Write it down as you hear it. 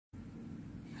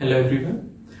Hello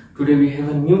everyone. Today we have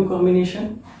a new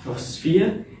combination of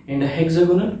sphere and a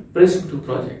hexagonal prism 2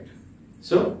 project.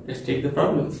 So let's take the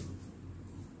problem.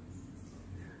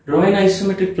 Draw an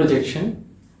isometric projection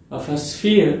of a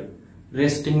sphere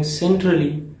resting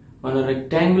centrally on a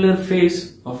rectangular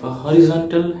face of a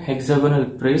horizontal hexagonal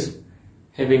prism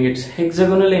having its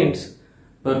hexagonal ends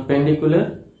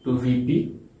perpendicular to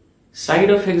VP,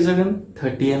 side of hexagon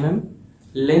 30 mm,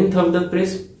 length of the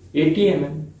prism 80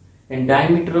 mm and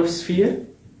diameter of sphere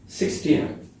 60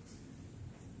 mm.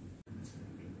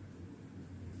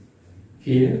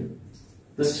 Here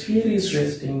the sphere is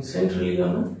resting centrally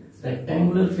on a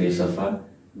rectangular face of a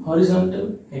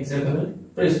horizontal hexagonal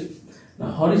prism.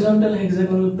 Now horizontal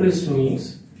hexagonal prism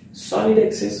means solid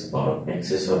axis or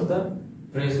axis of the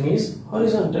prism is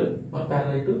horizontal or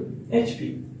parallel to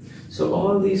HP. So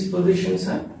all these positions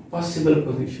are possible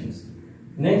positions.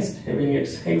 Next, having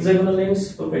its hexagonal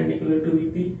ends perpendicular to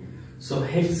VP. So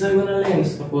hexagonal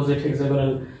ends, opposite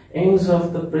hexagonal ends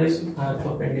of the prism are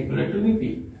perpendicular to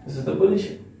VP. This is the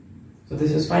position. So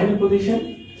this is final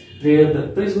position where the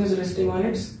prism is resting on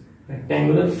its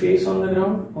rectangular face on the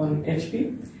ground on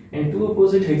HP and two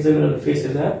opposite hexagonal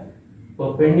faces are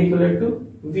perpendicular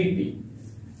to VP.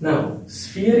 Now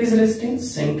sphere is resting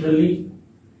centrally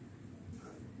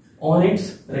on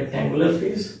its rectangular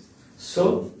face.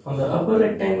 So on the upper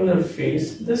rectangular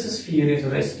face, this sphere is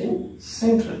resting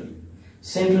centrally.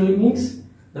 Centrally means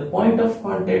the point of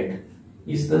contact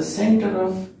is the center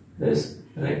of this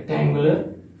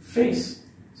rectangular face.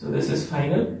 So this is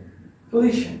final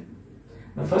position.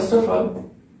 Now first of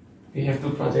all, we have to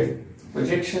project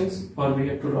projections or we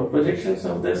have to draw projections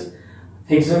of this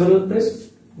hexagonal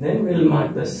prism. Then we will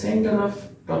mark the center of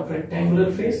top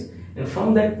rectangular face and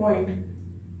from that point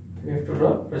we have to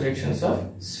draw projections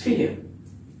of sphere.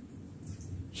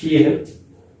 Here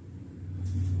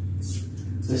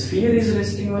the sphere is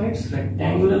resting on its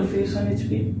rectangular face on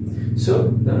HP. So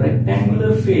the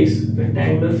rectangular face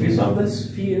of the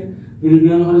sphere will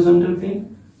be on horizontal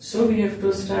plane. So we have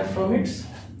to start from its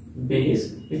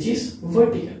base, which is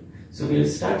vertical. So we will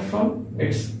start from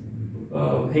its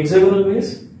hexagonal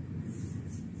base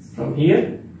from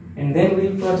here, and then we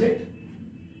will project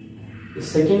the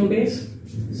second base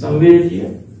somewhere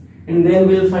here, and then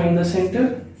we will find the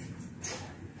center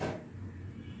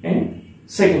and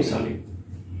second solid.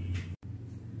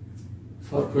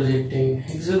 For projecting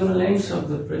hexagonal ends of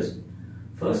the prism,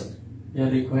 first we are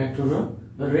required to draw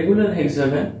a regular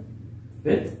hexagon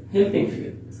with helping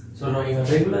figure. So drawing a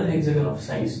regular hexagon of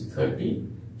size 30,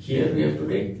 here we have to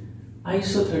take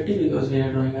ISO 30 because we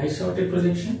are drawing isometric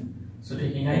projection. So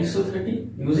taking ISO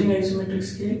 30 using isometric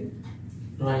scale,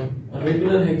 drawing a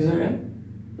regular hexagon,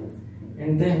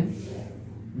 and then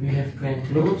we have to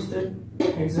enclose that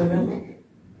hexagon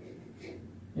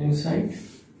inside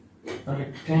a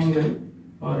rectangle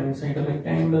or inside a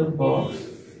rectangular box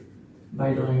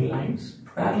by drawing lines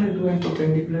parallel to and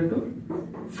perpendicular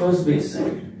to first base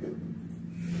side.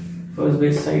 First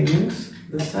base side means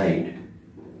the side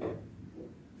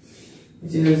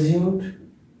which is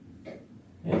assumed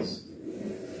as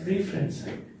reference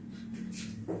side.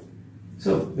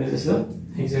 So this is the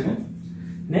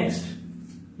hexagon. Next,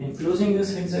 enclosing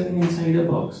this hexagon inside a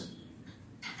box.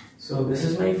 So this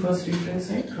is my first reference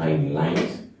side, drawing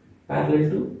lines parallel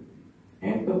to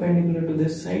and perpendicular to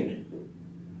this side,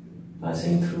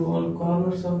 passing through all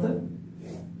corners of the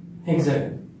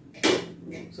hexagon.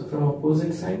 So from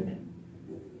opposite side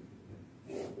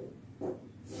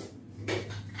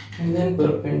and then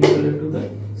perpendicular to the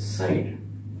side.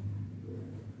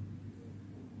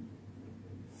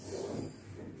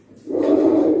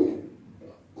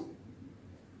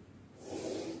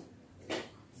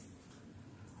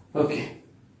 Okay,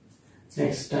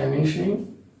 next dimensioning.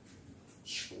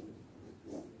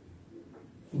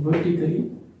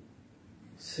 Vertically,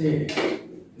 say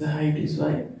the height is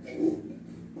y,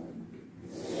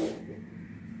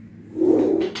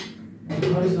 and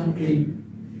horizontally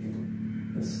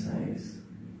the size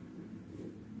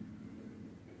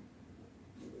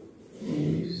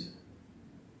is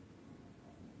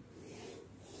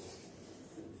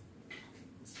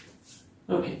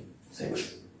okay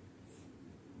 6.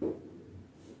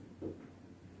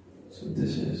 So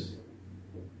this is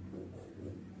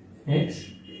x.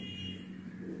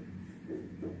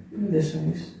 This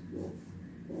one is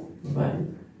y,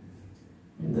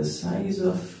 and the size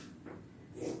of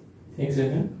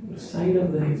hexagon, the side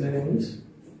of the hexagon is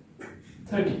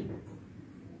 30.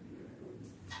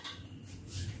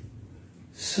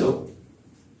 So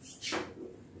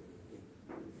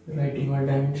writing our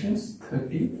dimensions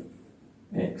 30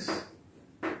 x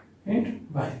and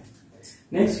y.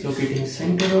 Next, locating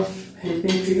center of helping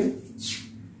figure.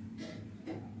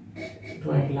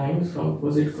 drawing lines from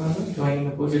opposite corners,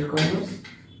 joining opposite corners.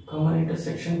 Common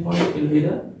intersection point will be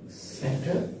the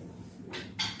center,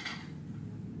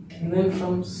 and then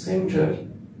from center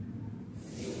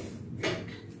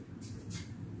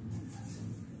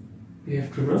we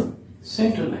have to draw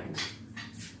center lines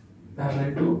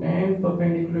parallel to and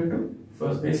perpendicular to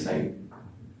first base side.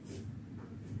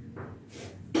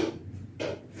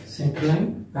 Center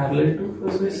line parallel to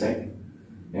first base side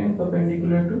and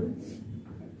perpendicular to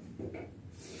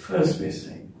first base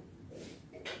side.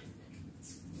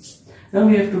 Now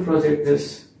we have to project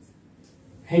this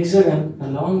hexagon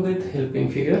along with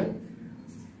helping figure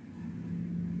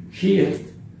here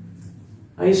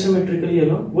isometrically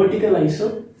along vertical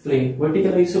isoplane.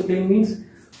 Vertical isoplane means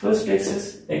first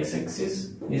axis,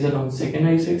 x-axis is along second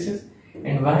isoaxis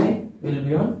and y will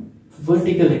be on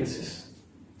vertical axis.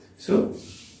 So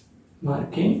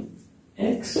marking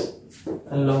x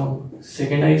along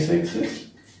second isoaxis,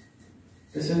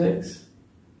 this is x,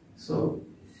 so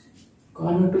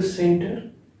corner to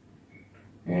center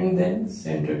and then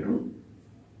center to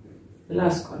the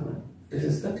last corner, this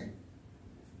is the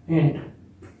end,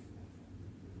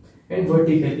 and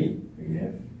vertically we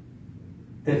have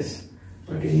this,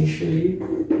 but initially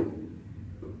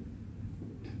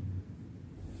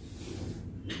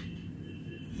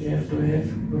we have to have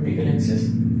vertical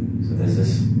axis, so this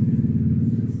is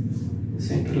the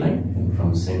center line and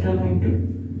from center line to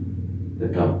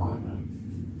the top corner.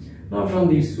 Now from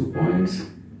these 2 points,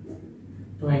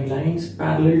 drawing lines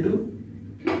parallel to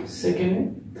second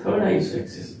and third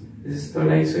isoaxis. This is third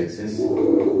isoaxis.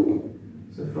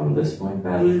 So from this point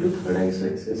parallel to third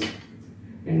isoaxis,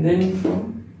 and then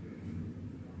from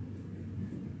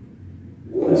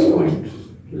this point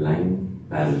line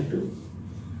parallel to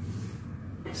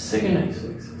second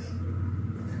isoaxis.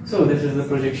 So this is the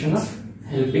projection of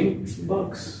helping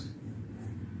box.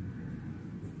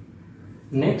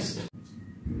 Next,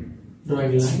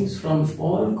 drawing lines from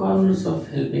all corners of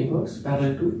helping box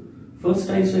parallel to first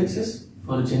isoaxis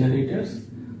for generators.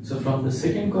 So from the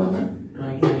second corner,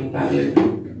 drawing line parallel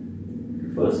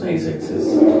to first isoaxis.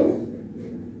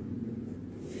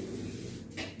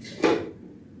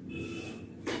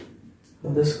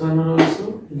 From this corner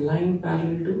also, line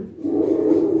parallel to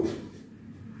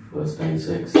first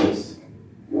isoaxis.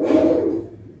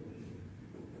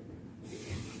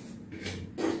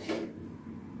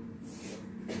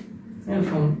 And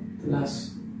from the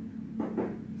last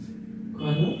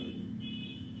corner,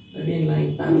 again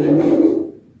line parallel to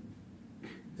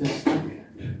this target.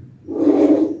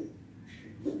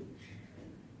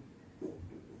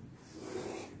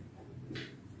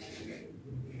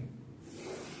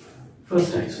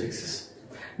 First isoaxis.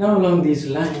 Now along these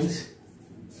lines,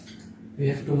 we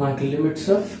have to mark limits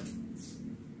of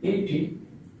AT,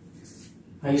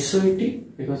 ISO AT,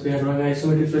 because we are drawing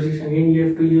isometric projection. Again, you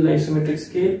have to use isometric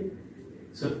scale.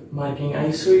 So marking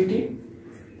ISO AT,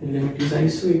 the limit is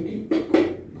ISO AT.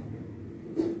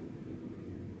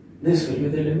 This will be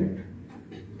the limit.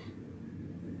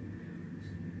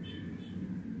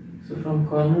 So from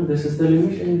corner, this is the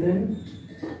limit, and then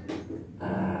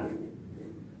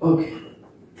okay.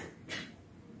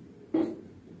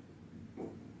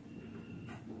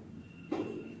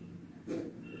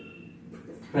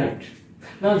 Right.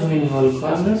 Now joining all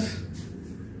corners,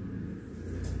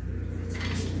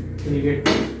 we get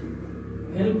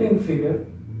helping figure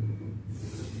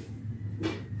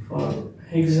for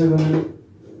hexagonal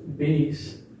base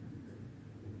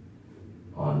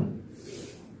on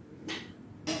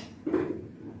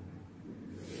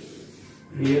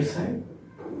rear side.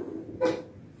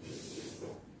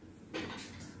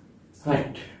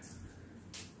 Right.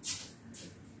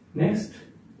 Next,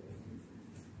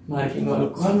 marking all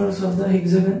corners of the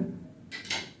hexagon,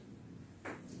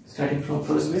 starting from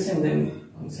first base and then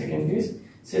on second base.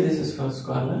 Say this is first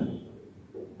corner,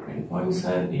 and points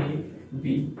are A,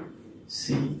 B,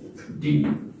 C, D,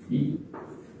 E,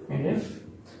 and F.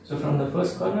 So from the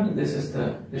first corner, this is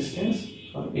the distance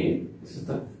for A. This is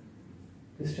the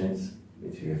distance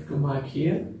which we have to mark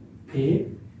here. A,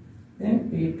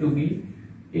 then A to B,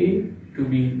 A to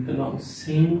B along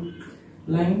same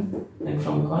line, and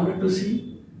from corner to C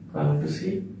will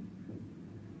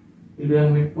be our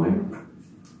midpoint.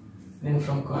 Then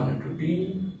from corner to D,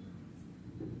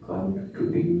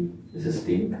 this is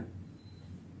D,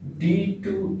 D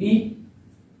to E,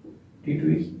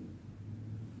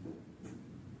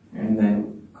 and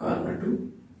then corner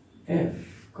to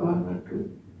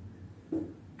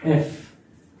F,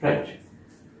 right.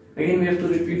 Again we have to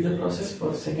repeat the process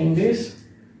for second base,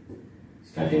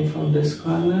 starting from this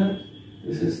corner,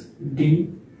 this is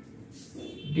D,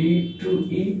 D to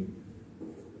E,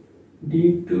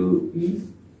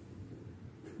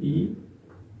 E,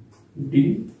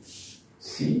 D,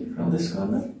 C from this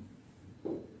corner,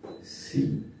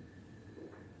 C,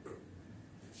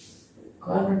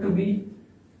 corner to B,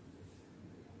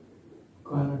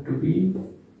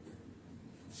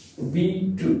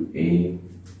 B to A,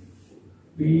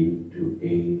 B to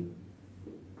A,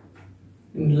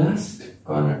 and last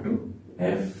corner to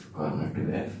F, corner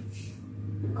to F,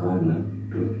 corner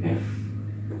to F.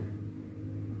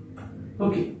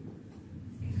 Okay.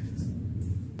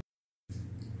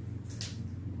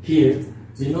 Here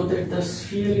we know that the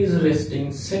sphere is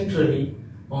resting centrally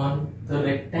on the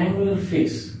rectangular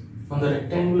face, top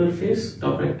rectangular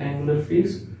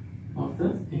face of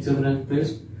the hexagonal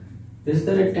prism. This is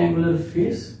the rectangular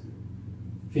face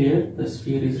where the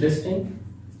sphere is resting.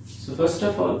 So first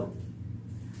of all,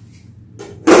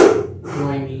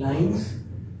 drawing lines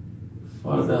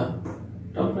for the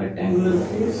top rectangular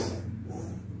face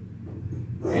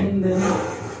and then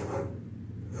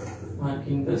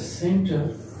marking the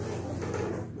center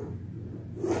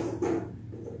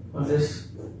of this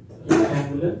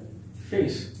rectangular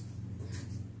face.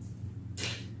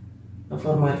 Now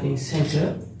for marking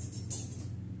center,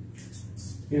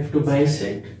 you have to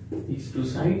bisect these two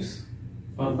sides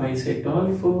or bisect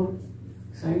all four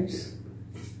sides.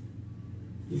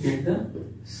 You get the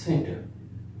center.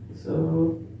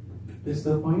 So this is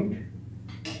the point.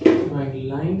 Drawing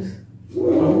lines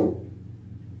from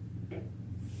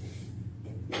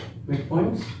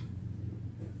midpoints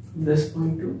from this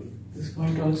point to this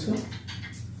point also.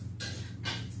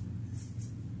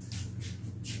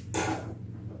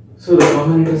 So the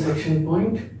common intersection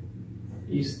point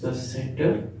is the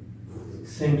center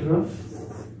of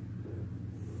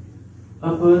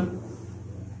upper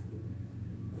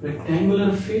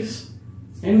rectangular face,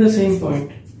 and the same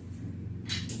point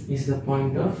is the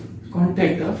point of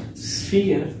contact of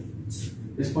sphere.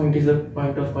 This point is the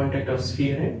point of contact of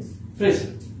sphere and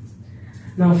prism.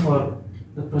 Now for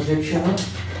the projection of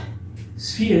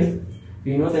sphere,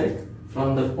 we know that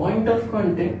from the point of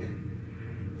contact,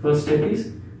 first step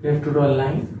is we have to draw a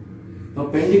line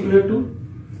perpendicular to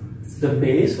the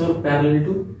base or parallel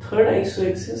to third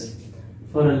isoaxis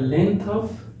for a length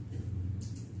of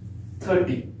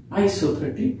 30, iso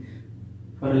 30,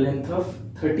 for a length of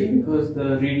 30 because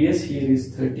the radius here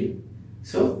is 30.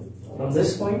 So from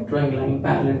this point, drawing line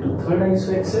parallel to third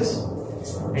isoaxis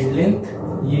and length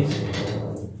is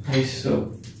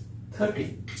iso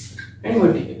 30 and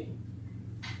vertically.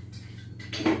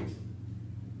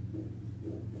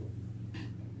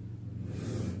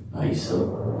 Iso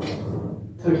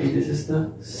 30, this is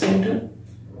the center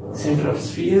of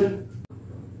sphere.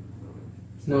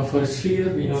 Now for sphere,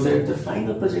 we know that the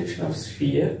final projection of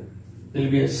sphere will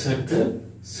be a circle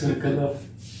of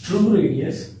true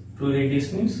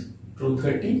radius means true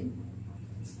 30,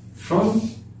 from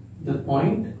the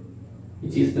point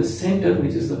which is the center,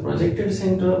 which is the projected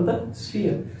center of the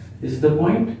sphere. This is the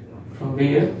point from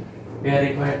where we are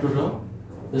required to draw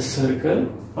the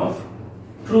circle of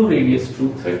true radius,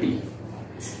 true 30,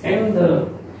 and the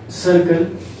circle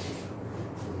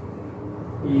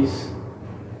is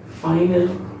final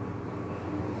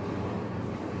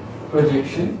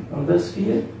projection of the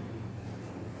sphere.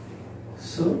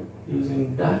 So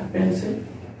using dark pencil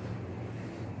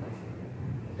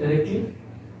directly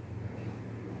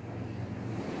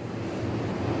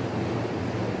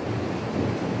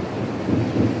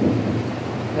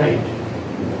right.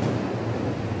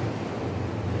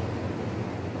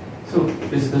 So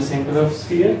this is the center of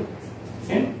sphere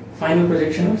and final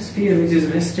projection of sphere, which is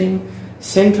resting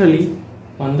centrally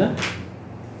on the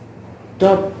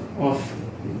top of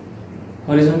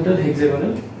horizontal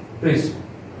hexagonal prism.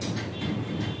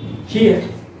 Here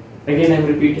again I am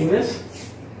repeating this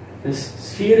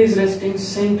sphere is resting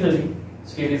centrally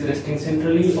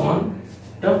on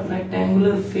top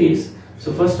rectangular face.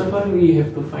 So first of all we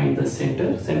have to find the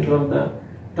center of the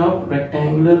top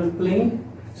rectangular plane.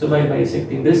 So by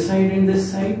bisecting this side and this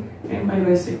side, and by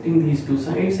bisecting these two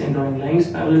sides and drawing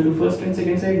lines parallel to first and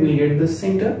second side, we'll get the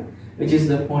center, which is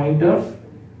the point of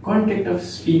contact of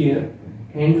sphere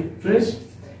and prism.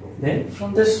 Then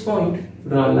from this point,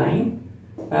 draw a line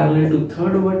parallel to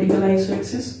third vertical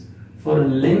isoaxis for a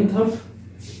length of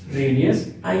radius,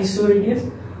 iso radius.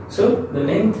 So the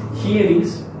length here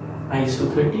is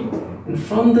iso 30, and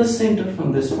from the center,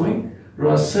 from this point,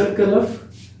 draw a circle of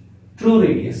true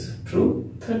radius, true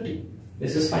 30.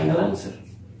 This is final answer.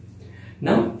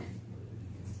 Now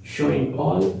showing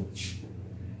all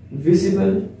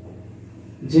visible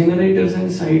generators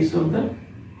and sides of the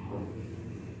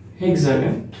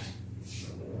hexagon.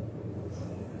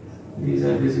 These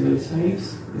are visible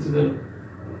sides, visible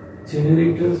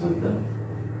generators of the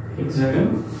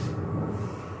hexagon.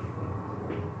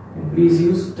 And please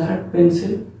use dark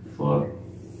pencil for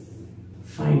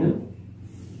final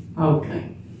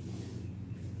outline.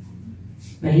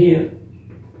 Now here,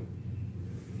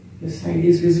 this side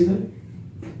is visible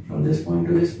from this point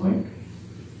to this point.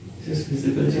 This is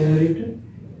visible generator.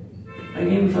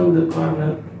 Again from the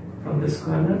corner, from this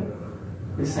corner,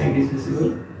 this side is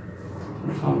visible.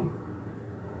 And from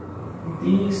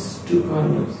these two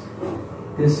corners,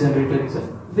 this generator is a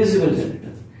visible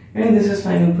generator. And this is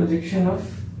final projection of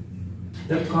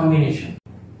the combination.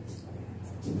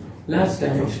 Last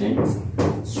dimensioning.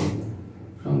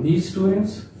 From these two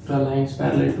ends, draw lines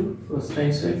parallel to first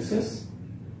iso-axis.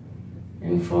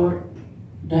 And for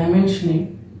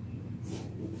dimensioning,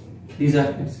 these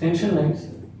are extension lines.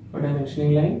 For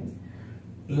dimensioning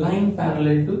line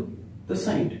parallel to the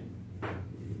side.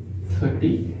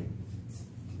 30.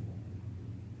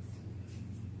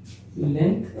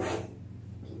 Length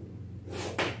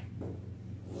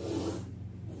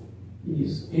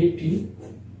is 80.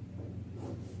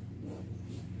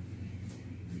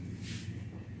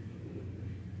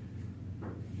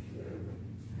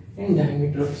 And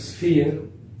diameter of sphere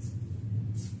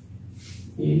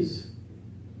is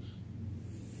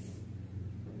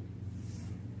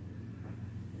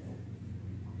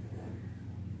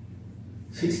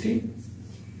 60,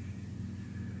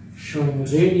 showing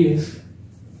radius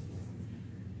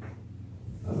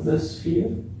of the sphere.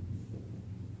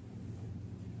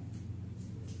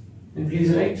 And please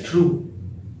write true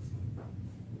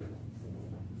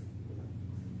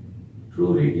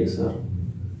radius or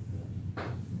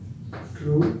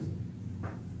true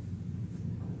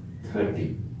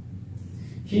 30.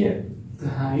 Here the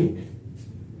height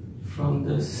from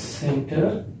the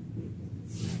center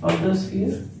of the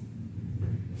sphere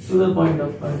to the point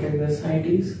of contact, this height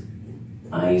is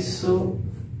ISO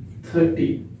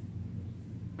 30.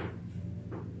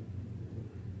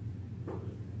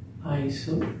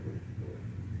 ISO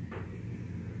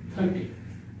 30.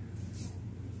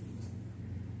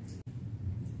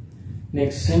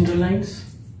 Next, center lines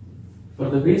for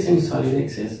the base and solid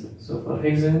axis. So for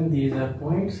hexagon, these are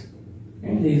points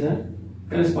and these are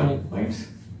corresponding points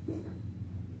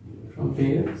from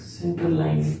where center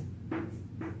line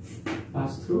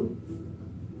pass through.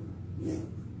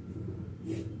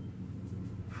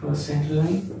 First center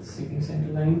line, second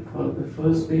center line for the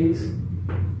first base,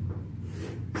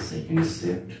 second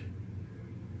set.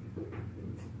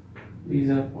 These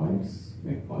are points,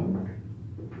 midpoint.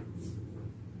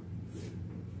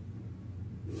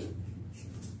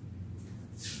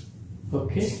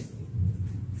 Okay,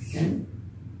 and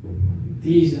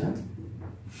these are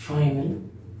final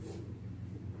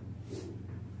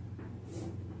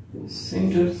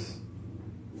centers.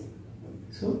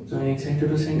 So joining center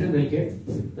to center will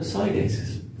get the solid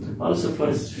axis. Also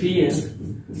for sphere,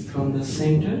 from the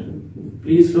center,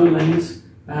 please draw lines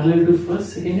parallel to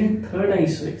first, second and third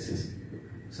iso-axis.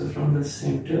 So from the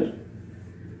center,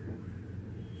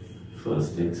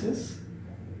 first axis,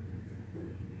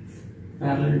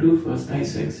 parallel to first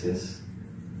iso-axis,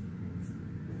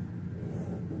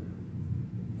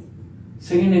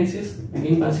 second axis,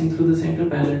 again passing through the center,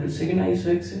 parallel to second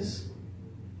iso-axis,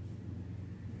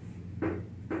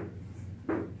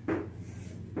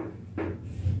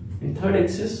 and third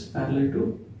axis, parallel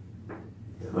to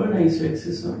third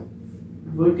iso-axis or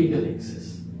vertical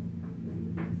axis.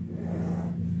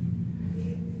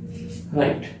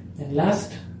 Right, and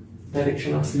last,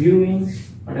 direction of viewing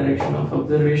or direction of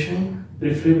observation,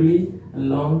 preferably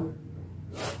along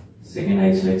second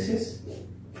iso-axis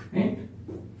and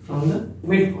from the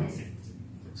midpoint.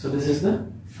 So this is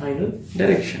the final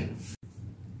direction.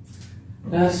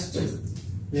 Last,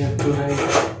 we have to write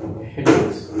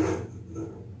headings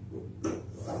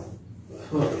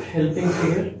for helping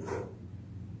figure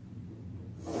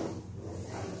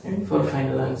and for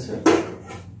final answer.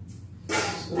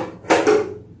 So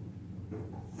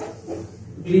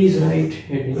please write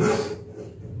headings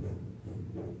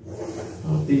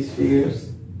of these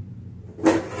figures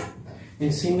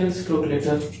in single stroke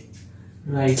letter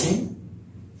writing,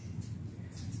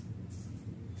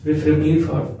 preferably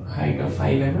for height of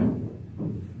 5 mm,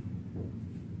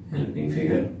 helping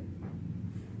figure,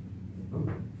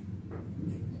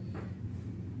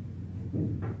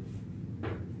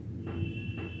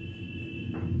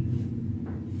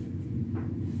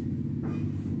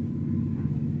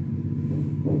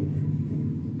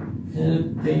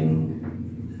 helping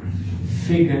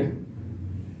figure,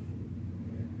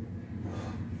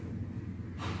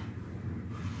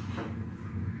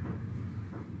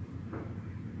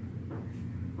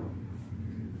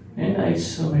 and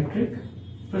isometric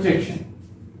projection.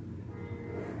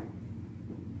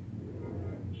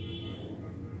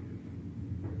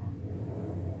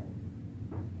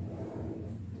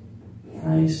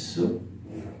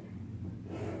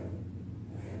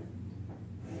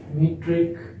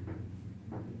 Isometric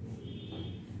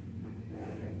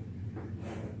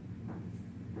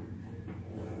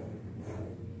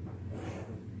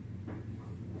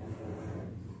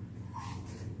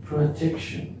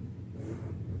projection.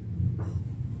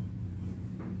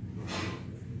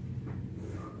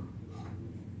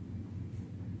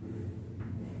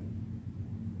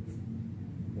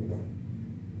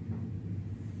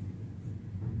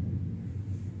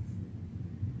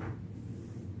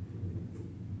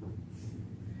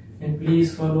 And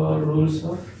please follow all rules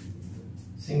of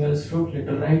single stroke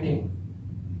letter writing.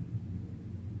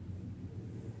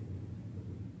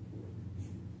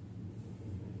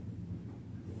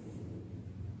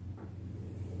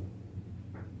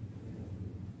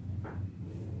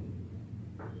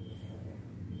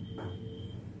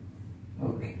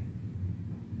 Okay.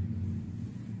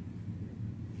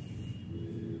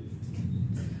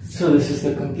 So this is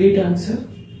the complete answer.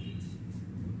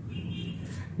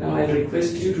 Now I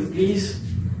request you to please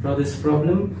draw this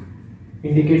problem,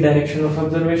 indicate direction of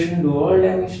observation, do all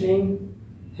dimensioning,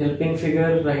 helping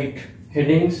figure, write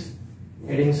headings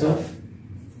of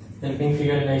helping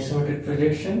figure in isometric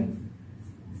projection,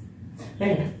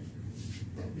 and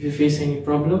if you face any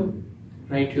problem,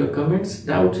 write your comments,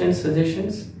 doubts and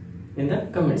suggestions in the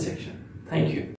comment section. Thank you.